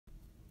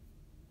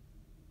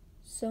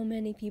So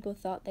many people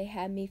thought they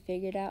had me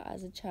figured out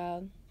as a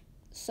child,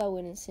 so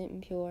innocent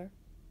and pure.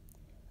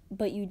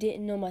 But you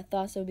didn't know my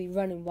thoughts would be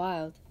running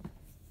wild,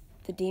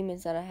 the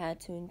demons that I had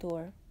to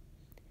endure.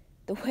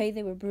 The way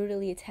they were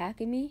brutally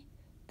attacking me,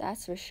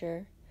 that's for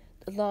sure.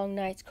 The long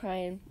nights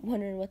crying,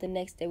 wondering what the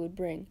next day would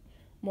bring.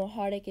 More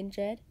heartache and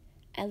dread,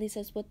 at least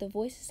that's what the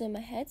voices in my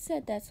head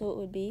said that's what it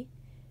would be.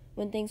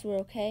 When things were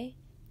okay,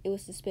 it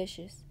was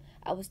suspicious.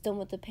 I was done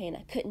with the pain,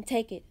 I couldn't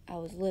take it, I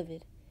was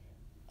livid.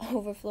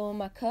 Overflowing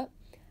my cup,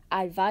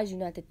 I advise you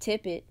not to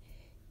tip it.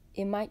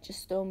 It might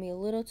just throw me a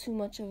little too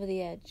much over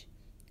the edge.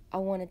 I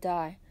want to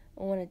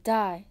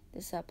die,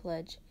 this I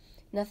pledge.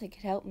 Nothing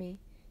could help me.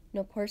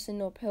 No person,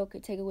 no pill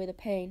could take away the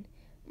pain.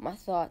 My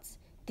thoughts,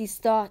 these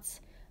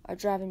thoughts are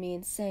driving me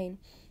insane.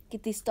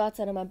 Get these thoughts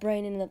out of my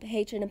brain and the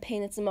hatred and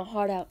pain that's in my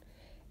heart out.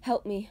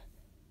 Help me,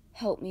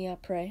 I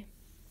pray.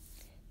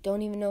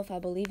 Don't even know if I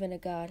believe in a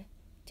God.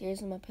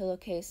 Tears in my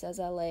pillowcase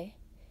as I lay.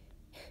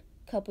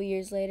 Couple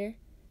years later,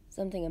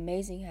 something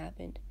amazing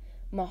happened.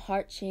 My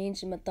heart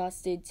changed and my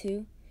thoughts did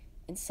too.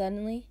 And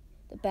suddenly,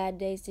 the bad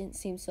days didn't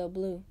seem so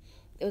blue.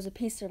 There was a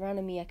peace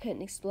surrounding me I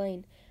couldn't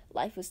explain.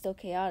 Life was still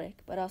chaotic,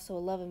 but also a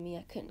love in me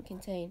I couldn't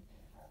contain.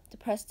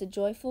 Depressed to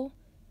joyful,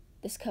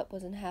 this cup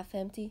wasn't half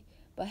empty,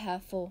 but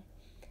half full.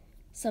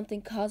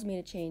 Something caused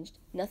me to change.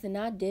 Nothing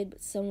I did,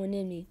 but someone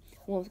in me.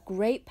 One with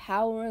great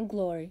power and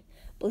glory.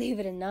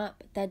 Believe it or not,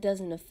 but that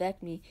doesn't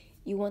affect me.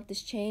 You want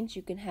this change,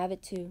 you can have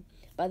it too.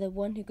 By the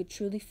one who could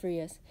truly free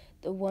us.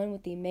 The one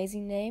with the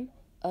amazing name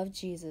of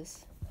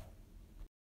Jesus.